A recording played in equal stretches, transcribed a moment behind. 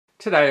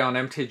Today on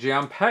MTG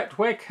Unpacked,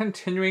 we're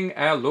continuing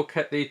our look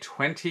at the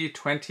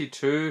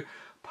 2022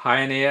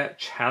 Pioneer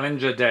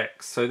Challenger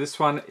deck. So this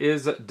one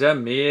is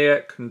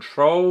Dimir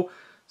Control.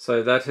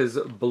 So that is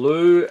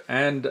blue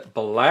and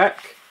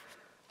black.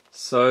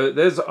 So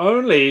there's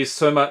only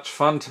so much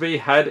fun to be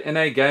had in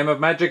a game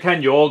of Magic,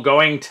 and you're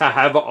going to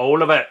have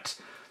all of it.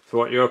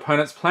 Thwart your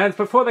opponent's plans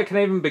before they can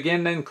even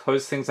begin, and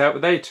close things out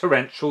with a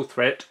torrential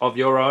threat of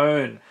your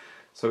own.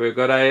 So we've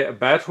got a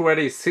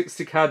battle-ready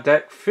 60-card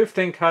deck,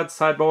 15-card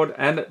sideboard,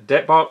 and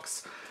deck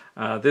box.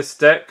 This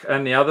deck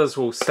and the others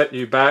will set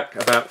you back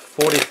about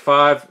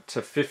 45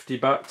 to 50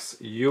 bucks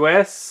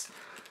US.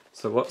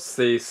 So what's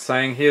the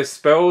saying here?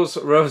 Spells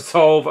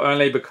resolve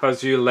only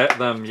because you let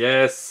them.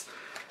 Yes,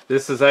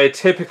 this is a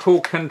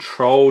typical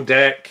control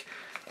deck.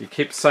 You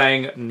keep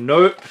saying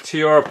nope to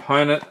your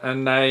opponent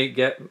and they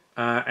get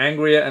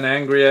angrier and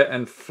angrier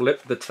and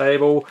flip the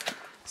table.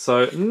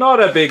 So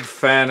not a big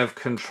fan of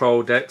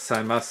control decks,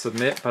 I must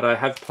admit, but I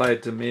have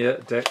played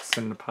Dimir decks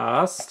in the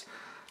past.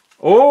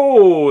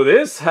 Oh,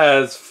 this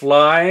has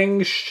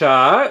flying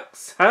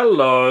sharks.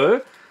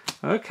 Hello.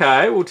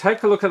 Okay, we'll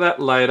take a look at that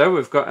later.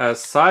 We've got our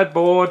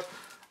sideboard,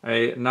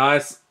 a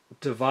nice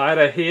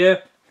divider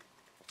here.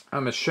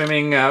 I'm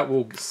assuming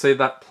we'll see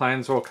that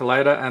Planeswalker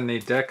later, and the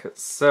deck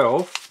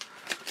itself.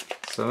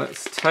 So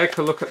let's take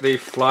a look at the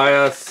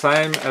flyer,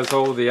 same as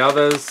all the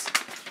others.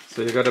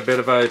 So you've got a bit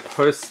of a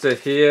poster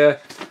here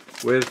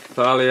with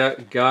Thalia,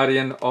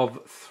 Guardian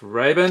of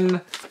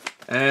Thraben,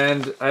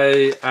 and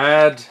a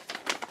ad.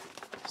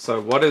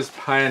 So what is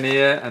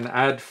Pioneer? An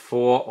ad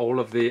for all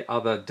of the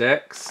other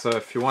decks. So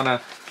if you want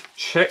to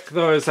check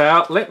those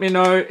out, let me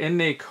know in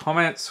the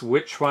comments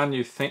which one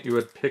you think you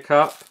would pick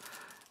up.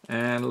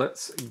 And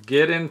let's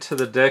get into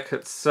the deck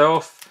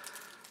itself.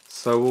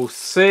 So we'll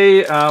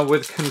see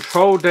with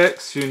control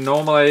decks, you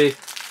normally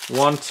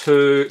want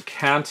to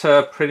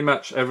counter pretty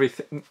much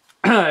everything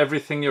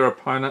everything your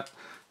opponent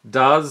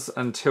does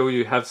until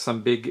you have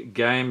some big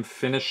game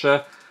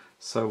finisher.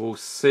 So we'll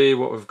see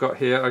what we've got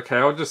here. Okay,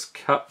 I'll just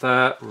cut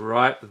that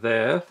right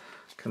there.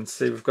 You can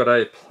see we've got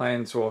a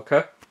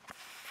Planeswalker.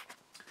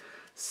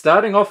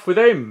 Starting off with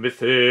a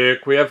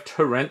Mythic, we have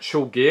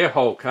Torrential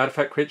Gearhulk.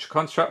 Artifact creature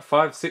construct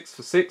 5/6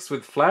 for 6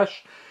 with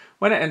flash.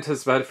 When it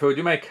enters the battlefield,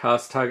 you may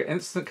cast target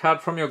instant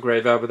card from your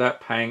graveyard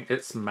without paying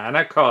its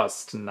mana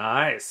cost.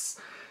 Nice.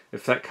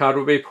 If that card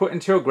will be put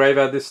into your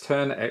graveyard this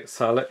turn,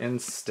 exile it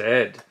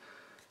instead.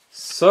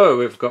 So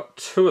we've got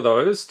two of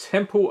those.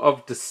 Temple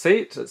of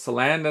Deceit. It's a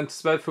land,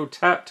 enters the battlefield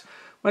tapped.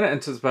 When it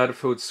enters the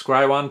battlefield,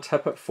 scry one,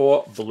 tap it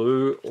for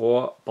blue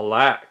or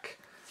black.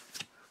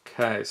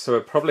 Okay, so we're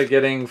probably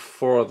getting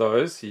 4 of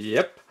those.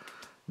 Yep.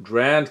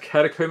 Drowned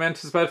Catacomb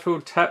enters the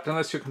battlefield tapped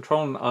unless you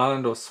control an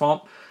island or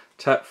swamp.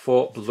 Tap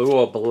for blue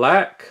or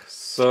black.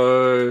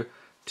 So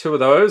 2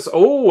 of those.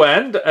 Oh,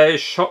 and a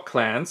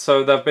Shockland.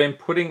 So they've been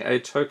putting a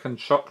token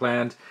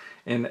Shockland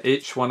in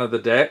each one of the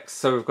decks.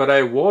 So we've got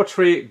a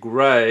Watery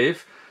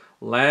Grave,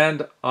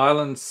 land,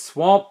 island,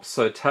 swamp.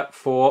 So tap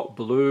for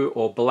blue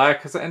or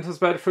black. As it enters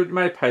the battlefield, you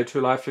may pay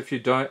 2 life. If you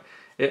don't,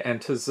 it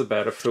enters the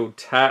battlefield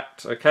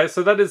tapped. Okay,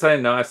 so that is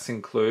a nice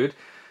include.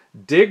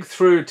 Dig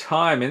Through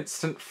Time,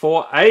 instant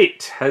for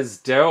 8, has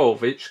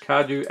Delve. Each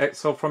card you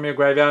exile from your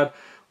graveyard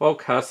while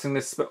casting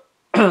this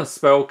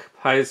spell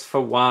pays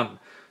for 1.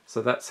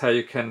 So that's how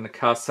you can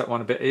cast that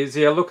one a bit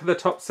easier. Look at the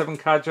top 7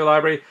 cards of your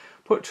library.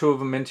 Put 2 of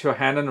them into your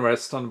hand and the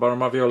rest on the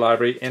bottom of your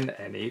library in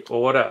any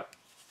order.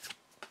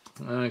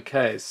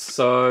 Okay,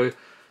 so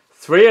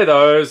 3 of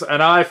those.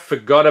 And I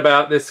forgot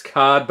about this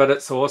card, but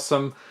it's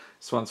awesome.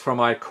 This one's from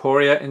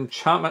Ikoria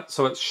Enchantment.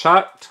 So it's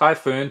Shark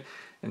Typhoon.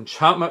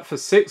 Enchantment for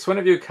 6.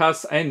 Whenever you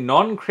cast a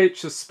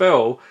non-creature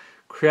spell,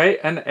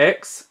 create an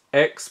X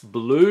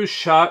blue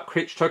shark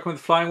creature token with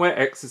flying, where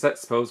X is that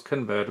spell's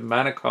converted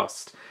mana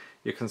cost.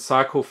 You can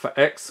cycle for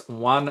X,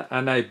 1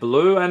 and a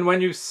blue, and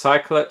when you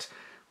cycle it,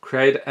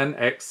 create an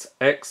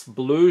X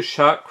blue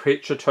shark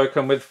creature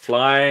token with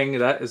flying.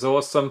 That is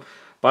awesome,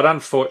 but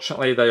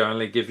unfortunately they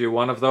only give you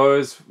 1 of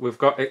those. We've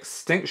got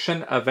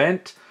Extinction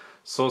Event,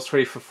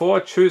 sorcery for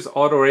 4, choose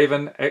odd or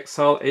even,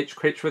 exile each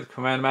creature with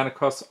command mana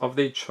cost of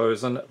the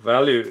chosen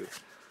value.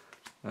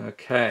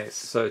 Okay,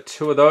 so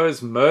 2 of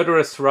those.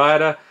 Murderous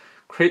Rider,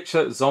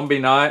 creature zombie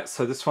knight.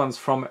 So this one's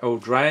from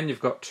Eldraine.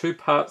 You've got 2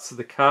 parts of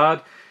the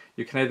card.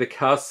 You can either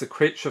cast the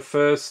creature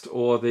first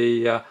or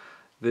the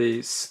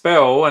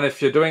spell, and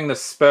if you're doing the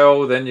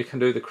spell then you can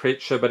do the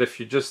creature, but if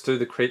you just do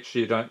the creature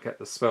you don't get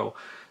the spell.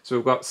 So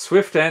we've got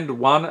Swift End,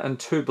 1 and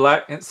 2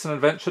 black, instant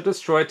adventure,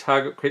 destroy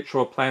target creature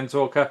or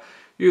planeswalker,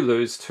 you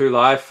lose 2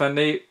 life, and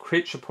the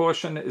creature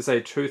portion is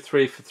a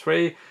 2/3 for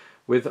 3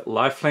 with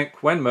lifelink.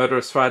 When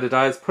Murderous Rider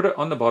dies, put it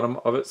on the bottom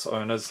of its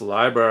owner's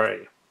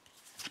library.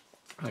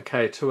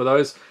 Okay, 2 of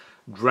those.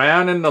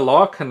 Drown in the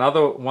Lock,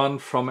 another one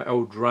from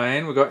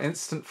Eldraine. We've got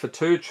instant for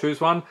 2, choose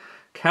 1.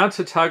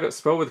 Counter target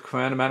spell with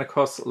commander mana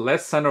cost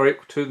less than or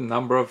equal to the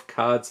number of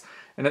cards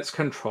in its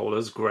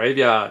controller's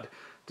graveyard.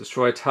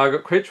 Destroy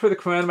target creature with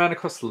a commander mana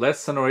cost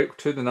less than or equal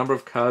to the number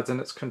of cards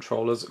in its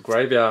controller's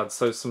graveyard.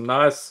 So some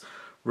nice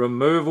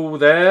removal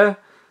there.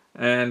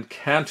 and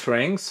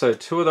countering. So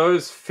 2 of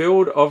those.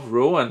 Field of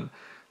Ruin.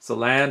 It's a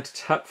land,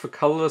 tap for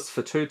colorless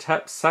for 2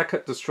 taps, sack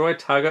it, destroy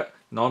target,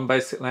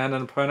 non-basic land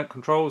and opponent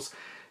controls.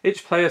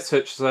 Each player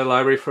searches their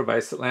library for a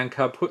basic land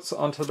card, puts it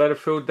onto the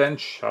battlefield, then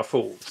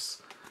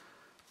shuffles.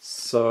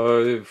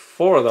 So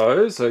 4 of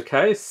those,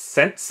 okay.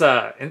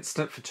 Censor,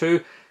 instant for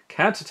 2,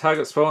 counter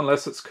target spell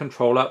unless its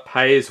controller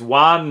pays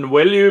 1.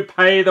 Will you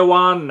pay the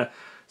 1?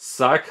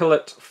 Cycle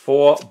it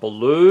for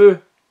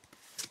blue.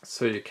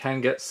 So you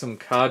can get some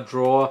card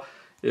draw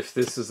if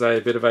this is a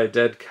bit of a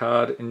dead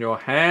card in your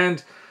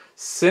hand.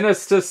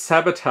 Sinister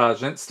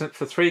Sabotage, instant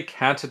for 3,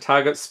 counter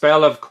target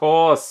spell, of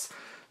course.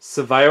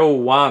 Surveil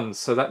 1,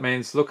 so that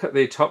means look at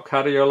the top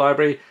card of your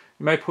library.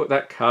 You may put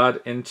that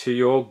card into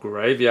your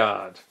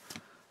graveyard.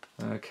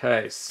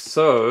 Okay,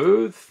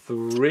 so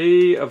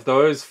 3 of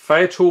those.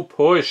 Fatal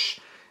Push,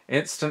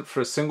 instant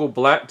for a single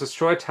black,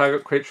 destroy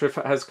target creature if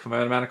it has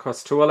converted mana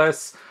cost 2 or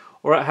less,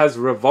 or it has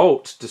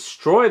Revolt,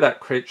 destroy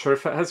that creature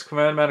if it has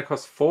converted mana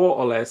cost 4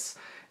 or less.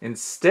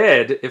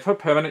 Instead, if a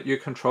permanent you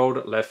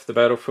controlled left the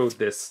battlefield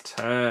this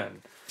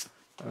turn.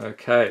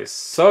 Okay,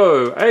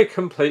 so a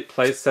complete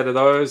playset of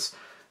those.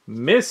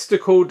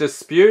 Mystical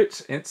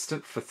Dispute,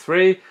 instant for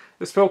 3.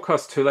 The spell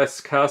costs 2 less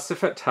to cast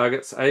if it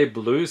targets a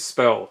blue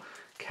spell.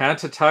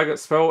 Counter target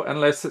spell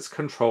unless its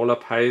controller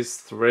pays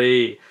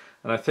 3.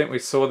 And I think we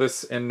saw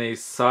this in the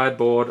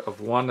sideboard of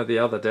one of the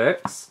other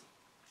decks.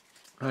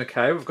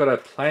 Okay, we've got a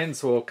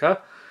Planeswalker.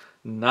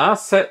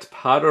 Narset,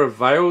 Parter of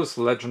Veils,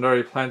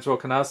 legendary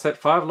Planeswalker Narset,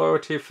 5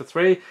 loyalty for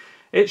 3.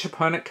 Each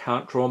opponent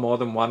can't draw more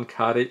than 1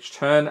 card each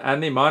turn.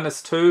 And the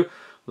 -2,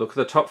 look at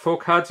the top 4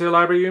 cards of your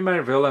library. You may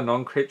reveal a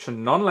non-creature,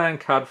 non-land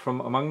card from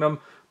among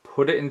them.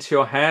 Put it into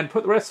your hand.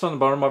 Put the rest on the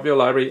bottom of your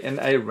library in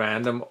a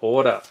random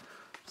order.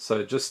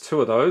 So just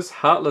 2 of those.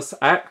 Heartless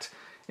Act,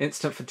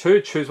 instant for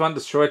 2. Choose 1,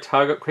 destroy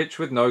target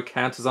creature with no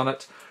counters on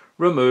it.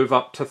 Remove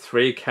up to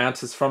 3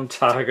 counters from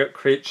target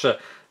creature.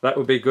 That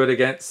would be good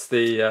against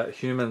the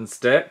humans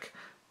deck.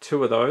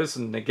 2 of those.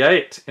 And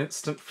Negate,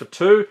 instant for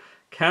 2.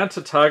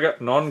 Counter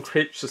target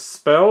non-creature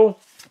spell.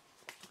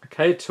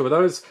 Okay, 2 of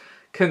those.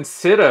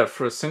 Consider,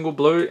 for a single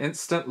blue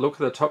instant, look at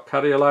the top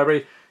card of your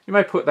library. You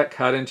may put that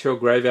card into your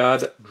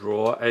graveyard,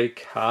 draw a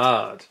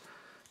card.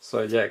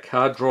 So yeah,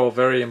 card draw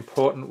very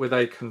important with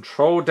a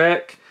control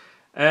deck.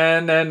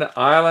 And then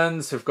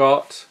islands, we've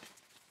got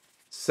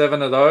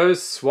 7 of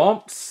those.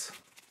 Swamps,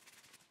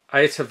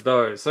 8 of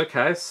those.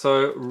 Okay,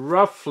 so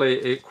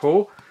roughly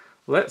equal.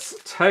 Let's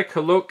take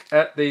a look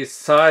at the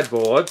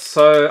sideboard.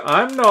 So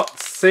I'm not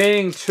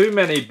seeing too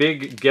many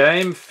big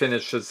game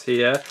finishes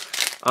here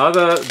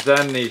other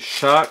than the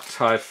Shark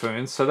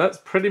Typhoon. So that's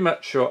pretty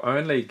much your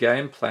only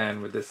game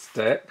plan with this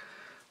deck.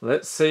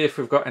 Let's see if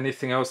we've got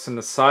anything else in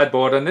the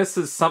sideboard. And this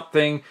is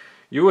something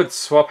you would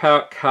swap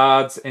out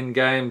cards in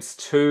games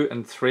 2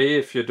 and 3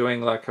 if you're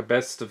doing like a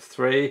best of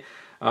 3.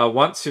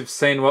 Once you've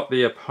seen what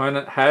the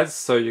opponent has,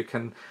 so you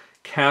can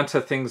counter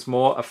things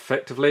more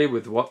effectively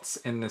with what's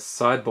in this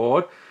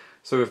sideboard.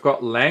 So we've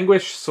got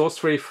Languish,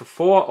 sorcery for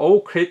 4. All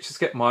creatures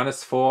get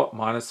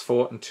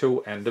 -4/-4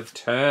 until end of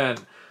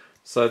turn.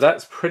 So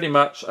that's pretty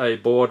much a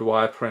board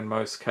wiper in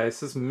most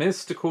cases.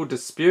 Mystical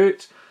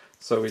Dispute,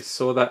 so we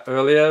saw that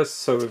earlier.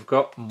 So we've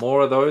got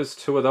more of those,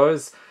 2 of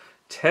those.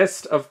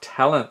 Test of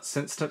Talents,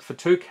 instant for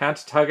 2.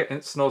 Counter target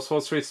instant or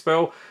sorcery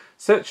spell.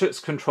 Search its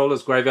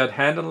controller's graveyard,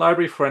 hand, and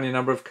library for any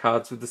number of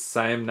cards with the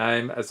same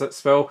name as that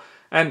spell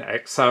and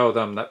exile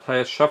them. That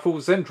player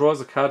shuffles and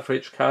draws a card for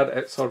each card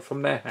exiled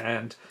from their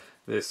hand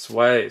this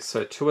way.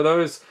 So 2 of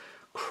those.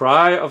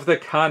 Cry of the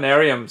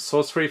Carnarium,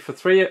 sorcery for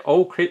 3.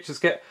 All creatures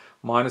get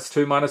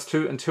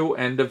 -2/-2 until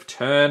end of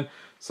turn.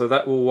 So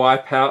that will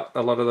wipe out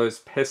a lot of those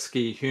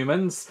pesky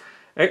humans.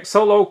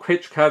 Exile all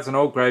creature cards and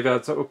all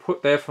graveyards that were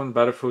put there from the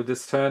battlefield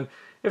this turn.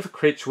 If a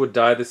creature would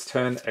die this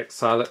turn,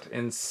 exile it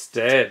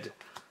instead.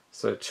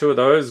 So 2 of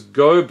those.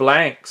 Go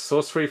Blank,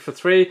 sorcery for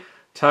 3.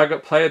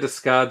 Target player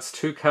discards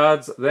 2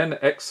 cards, then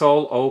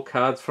exile all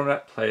cards from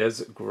that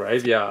player's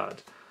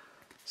graveyard.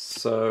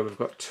 So we've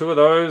got 2 of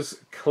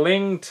those.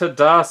 Cling to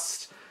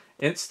Dust,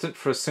 instant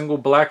for a single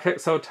black,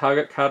 exile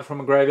target card from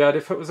a graveyard.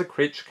 If it was a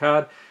creature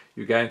card,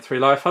 you gain 3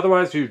 life.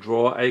 Otherwise, you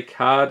draw a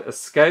card.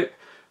 Escape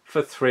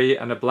for 3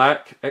 and a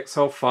black.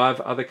 Exile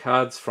 5 other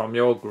cards from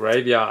your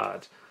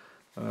graveyard.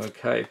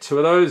 Okay, 2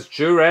 of those.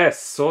 Duress,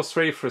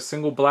 sorcery for a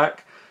single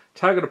black.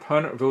 Target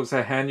opponent reveals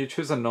their hand. You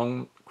choose a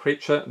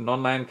non-creature,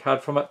 non-land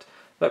card from it.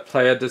 That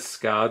player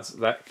discards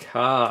that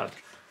card.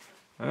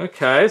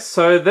 Okay,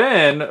 so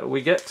then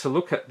we get to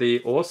look at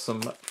the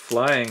awesome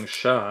Flying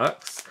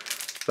Sharks.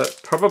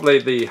 That's probably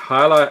the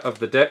highlight of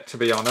the deck, to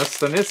be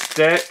honest. And this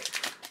deck,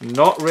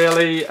 not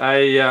really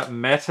a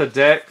meta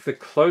deck. The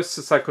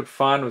closest I could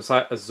find was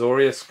like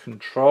Azorius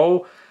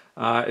Control.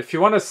 If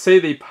you want to see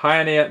the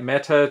Pioneer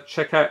meta,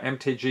 check out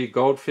MTG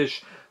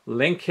Goldfish.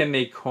 Link in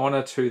the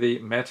corner to the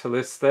meta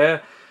list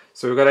there.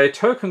 So we've got a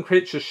token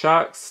creature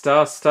shark,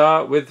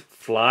 star with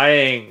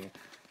flying.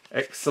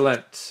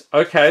 Excellent.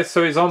 Okay,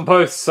 so he's on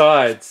both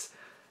sides.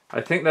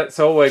 I think that's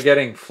all we're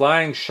getting.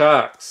 Flying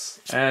Sharks.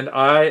 And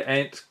I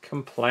ain't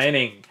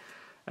complaining.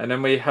 And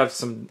then we have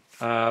some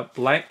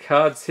blank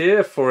cards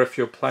here for if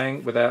you're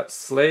playing without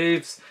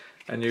sleeves,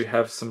 and you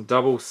have some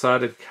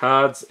double-sided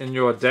cards in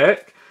your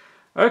deck.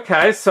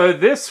 Okay, so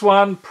this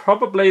one,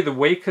 probably the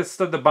weakest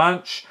of the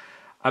bunch.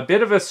 A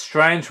bit of a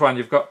strange one.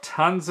 You've got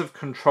tons of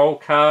control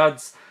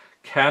cards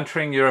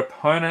countering your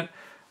opponent,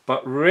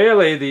 but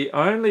really the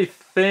only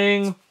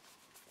thing...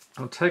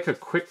 I'll take a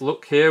quick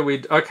look here. We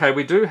do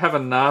have a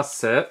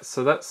Narset,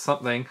 so that's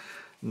something.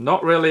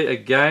 Not really a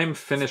game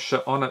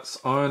finisher on its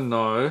own,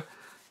 though.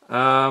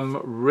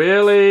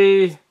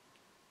 Really,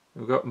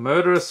 we've got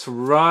Murderous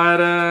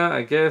Rider,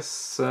 I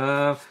guess.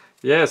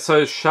 Yeah,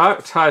 so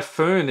Shark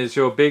Typhoon is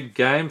your big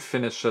game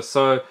finisher.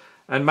 So,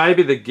 and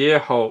maybe the Gear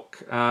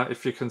Hulk,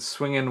 if you can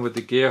swing in with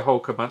the Gear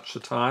Hulk a bunch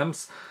of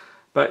times.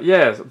 But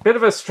yeah, a bit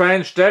of a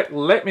strange deck.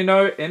 Let me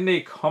know in the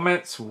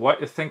comments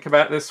what you think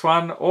about this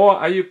one, or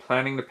are you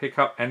planning to pick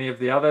up any of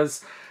the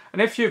others?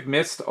 And if you've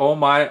missed all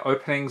my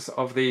openings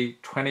of the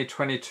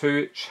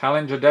 2022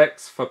 Challenger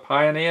decks for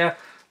Pioneer,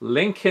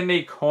 link in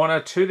the corner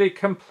to the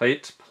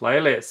complete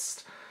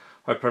playlist.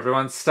 Hope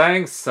everyone's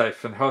staying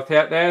safe and healthy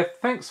out there.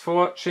 Thanks for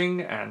watching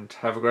and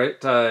have a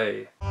great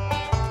day.